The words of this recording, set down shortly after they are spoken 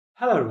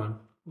Hello everyone,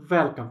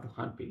 welcome to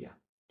Hunpedia.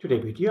 Today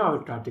video I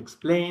will try to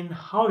explain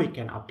how you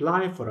can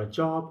apply for a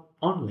job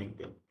on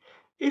LinkedIn.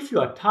 If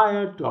you are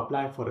tired to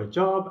apply for a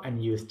job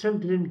and you still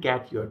didn't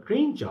get your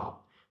dream job,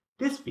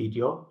 this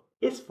video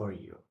is for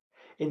you.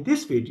 In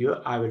this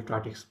video I will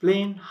try to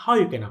explain how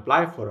you can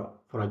apply for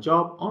a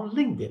job on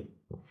LinkedIn.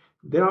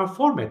 There are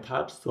 4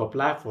 methods to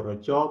apply for a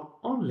job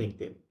on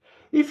LinkedIn.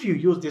 If you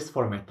use this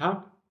 4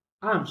 method,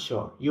 I am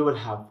sure you will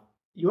have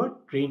your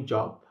dream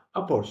job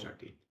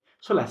opportunity.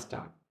 So let's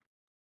start.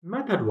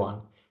 Method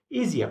 1.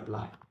 Easy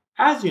Apply.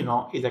 As you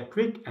know, is a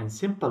quick and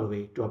simple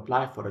way to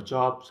apply for a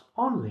jobs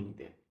on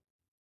LinkedIn.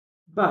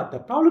 But the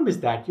problem is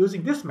that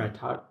using this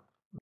method,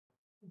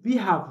 we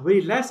have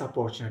very less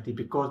opportunity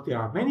because there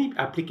are many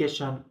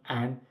applications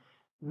and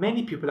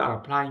many people are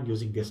applying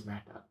using this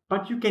method.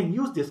 But you can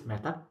use this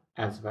method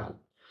as well.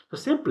 So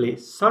simply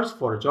search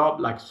for a job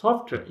like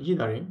software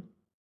engineering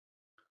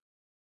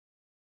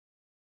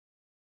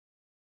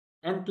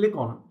and click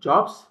on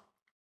jobs.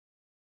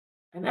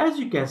 And as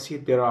you can see,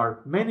 there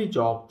are many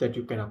jobs that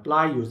you can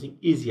apply using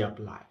Easy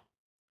Apply.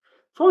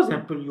 For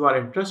example, you are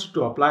interested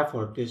to apply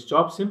for this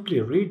job,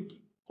 simply read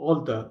all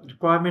the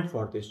requirements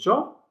for this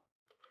job.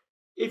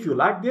 If you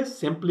like this,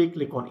 simply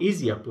click on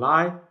Easy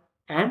Apply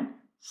and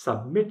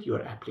submit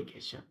your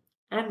application.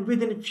 And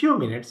within a few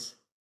minutes,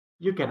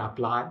 you can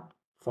apply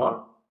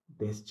for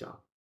this job.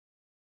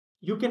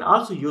 You can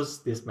also use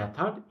this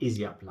method,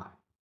 Easy Apply.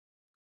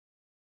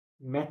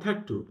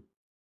 Method 2.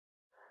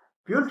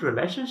 Build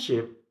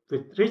relationship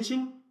with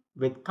reaching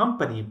with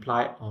company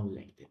employee on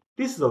LinkedIn.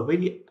 This is a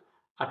very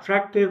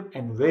attractive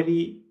and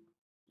very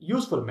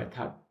useful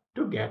method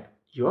to get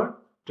your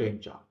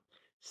dream job.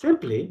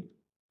 Simply,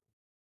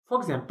 for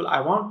example, I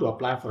want to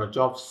apply for a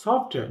job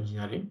software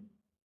engineering.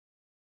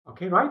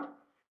 Okay, right?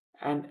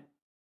 And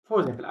for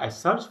example, I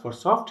search for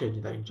software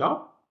engineering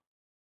job.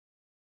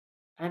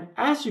 And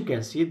as you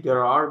can see,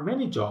 there are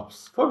many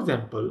jobs. For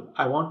example,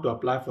 I want to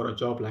apply for a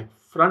job like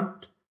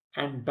front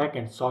and back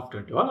end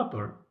software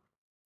developer.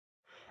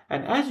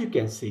 And as you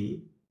can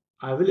see,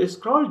 I will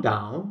scroll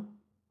down,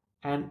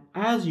 and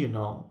as you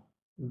know,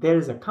 there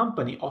is a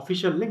company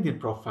official LinkedIn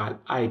profile,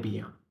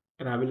 IBM.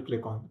 And I will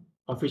click on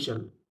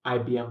official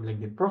IBM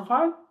LinkedIn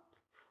profile.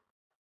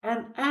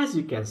 And as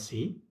you can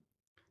see,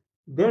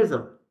 there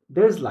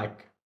is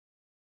like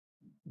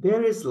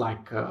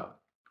a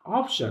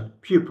option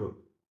people.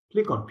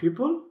 Click on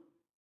people.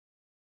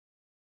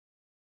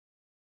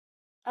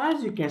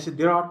 As you can see,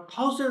 there are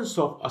thousands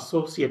of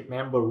associate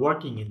members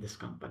working in this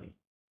company.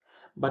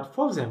 But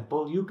for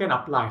example, you can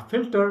apply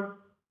filter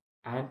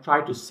and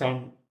try to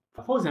send,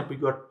 for example,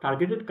 your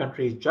targeted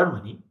country is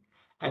Germany,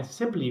 and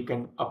simply you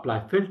can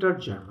apply filter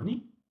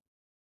Germany.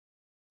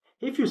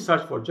 If you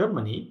search for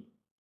Germany,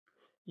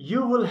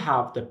 you will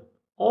have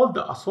all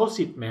the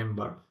associate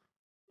member,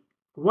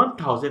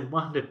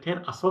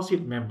 1110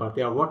 associate members,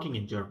 they are working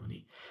in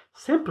Germany.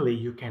 Simply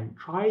you can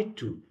try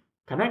to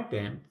connect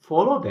them,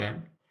 follow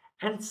them,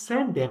 and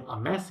send them a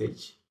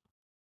message.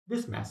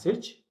 This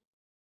message,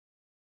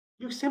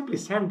 you simply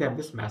send them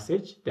this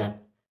message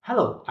that,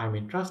 hello, I'm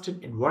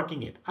interested in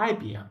working at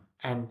IBM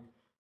and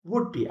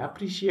would be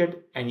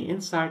appreciate any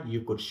insight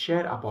you could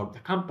share about the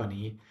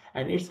company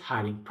and its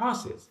hiring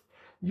process.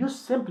 You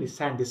simply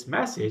send this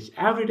message.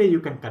 Every day you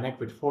can connect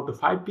with 4 to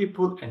 5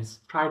 people and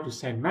try to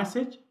send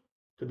message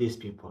to these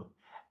people.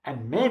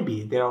 And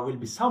maybe there will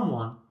be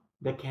someone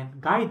that can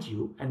guide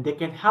you and they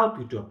can help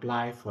you to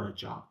apply for a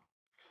job.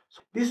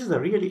 So this is a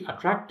really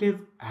attractive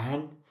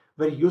and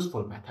very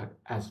useful method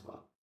as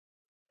well.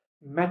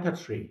 Method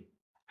 3.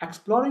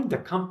 Exploring the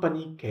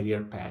company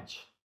career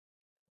page.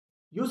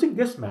 Using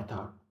this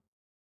method,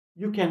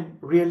 you can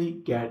really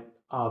get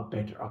a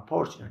better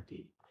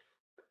opportunity.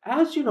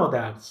 As you know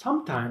that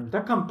sometimes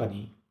the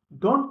company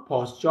don't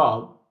post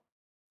job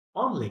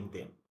on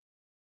LinkedIn.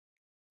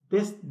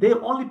 They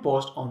only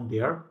post on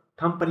their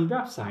company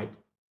website.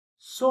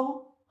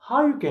 So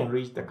how you can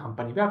reach the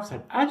company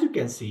website? As you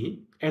can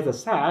see, as I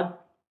said,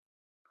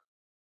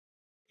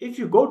 if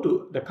you go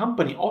to the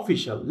company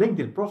official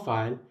LinkedIn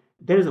profile,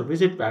 there is a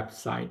visit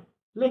website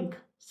link.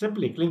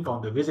 Simply click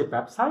on the visit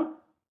website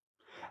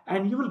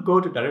and you will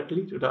go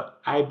directly to the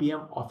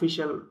IBM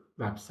official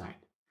website.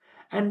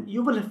 And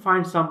you will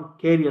find some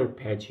career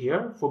page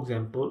here. For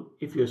example,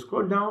 if you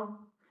scroll down,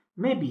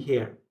 maybe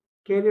here,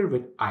 career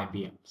with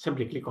IBM.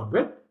 Simply click on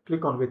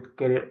with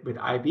career with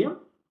IBM.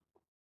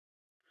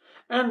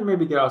 And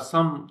maybe there are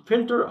some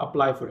filter,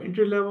 apply for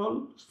entry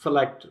level,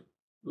 select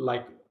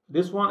like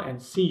this one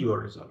and see your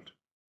result.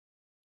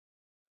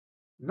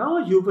 Now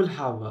you will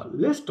have a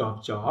list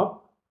of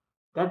jobs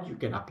that you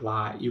can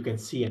apply, you can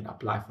see and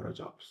apply for a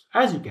jobs.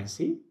 As you can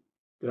see,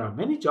 there are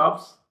many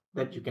jobs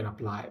that you can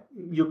apply.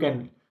 You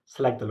can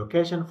select the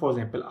location. For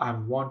example, I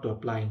want to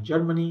apply in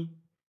Germany,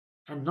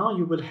 and now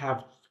you will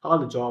have all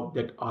the jobs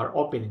that are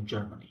open in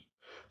Germany.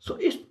 So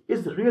it's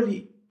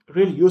really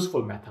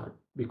useful method,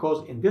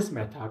 because in this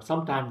method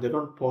sometimes they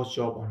don't post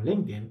job on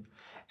LinkedIn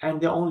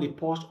and they only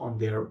post on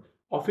their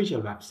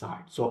official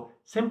website. So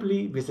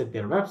simply visit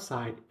their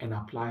website and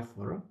apply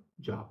for a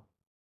job.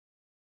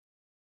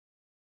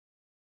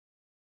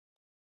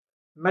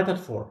 Method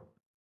 4.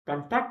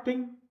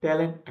 Contacting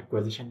Talent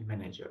Acquisition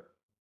Manager.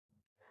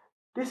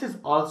 This is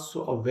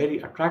also a very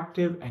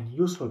attractive and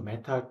useful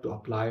method to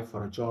apply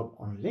for a job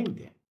on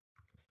LinkedIn.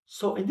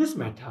 So in this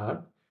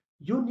method,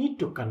 you need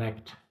to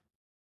connect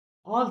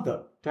all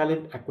the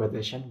talent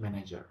acquisition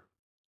manager.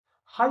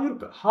 How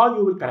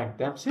you will connect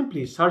them?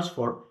 Simply search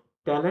for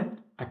talent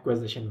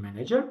acquisition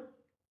manager.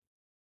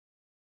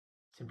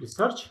 Simply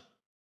search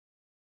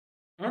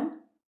and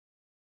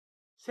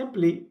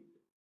simply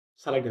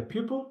select the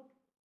people.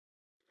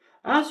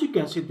 As you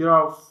can see, there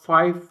are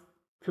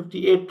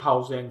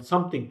 58,000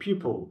 something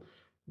people.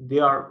 They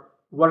are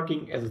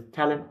working as a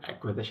talent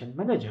acquisition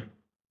manager.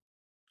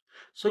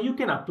 So you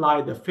can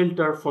apply the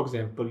filter. For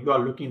example, you are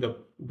looking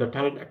the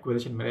talent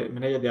acquisition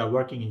manager, they are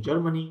working in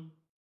Germany.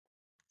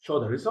 Show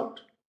the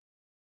result.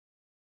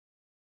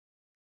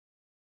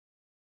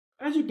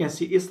 As you can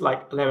see, it's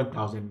like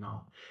 11,000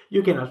 now.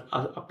 You can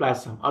apply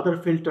some other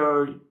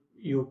filter.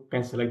 You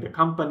can select the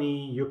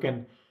company. You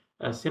can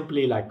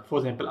simply, like, for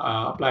example,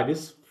 apply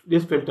this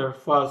filter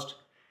first.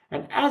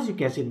 And as you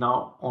can see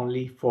now,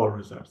 only 4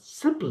 results.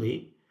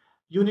 Simply,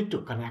 you need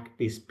to connect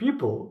these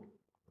people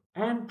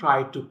and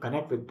try to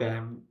connect with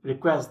them,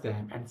 request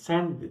them, and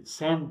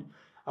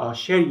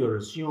share your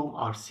resume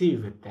or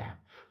CV with them.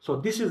 So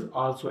this is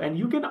also, and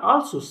you can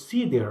also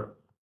see their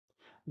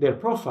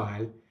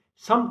profile.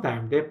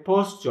 Sometimes they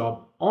post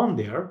job on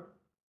their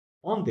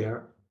on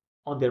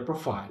their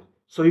profile,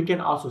 so you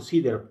can also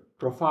see their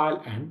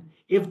profile, and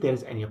if there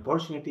is any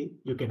opportunity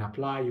you can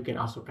apply. You can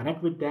also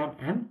connect with them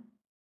and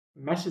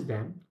message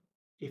them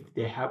if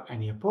they have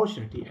any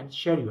opportunity and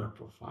share your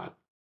profile.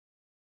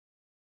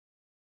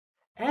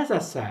 As I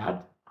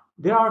said,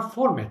 there are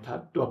 4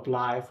 methods to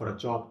apply for a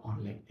job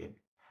on LinkedIn.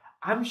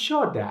 I'm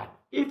sure that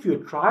if you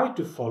try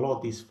to follow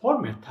these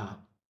 4 methods,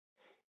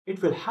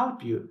 it will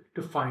help you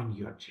to find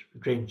your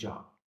dream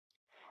job.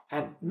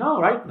 And now,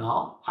 right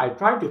now, I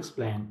try to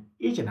explain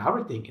each and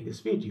everything in this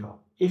video.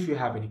 If you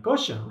have any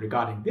question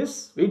regarding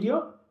this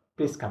video,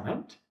 please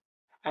comment.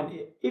 And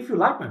if you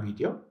like my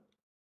video,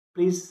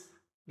 please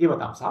give a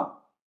thumbs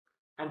up,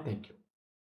 and thank you.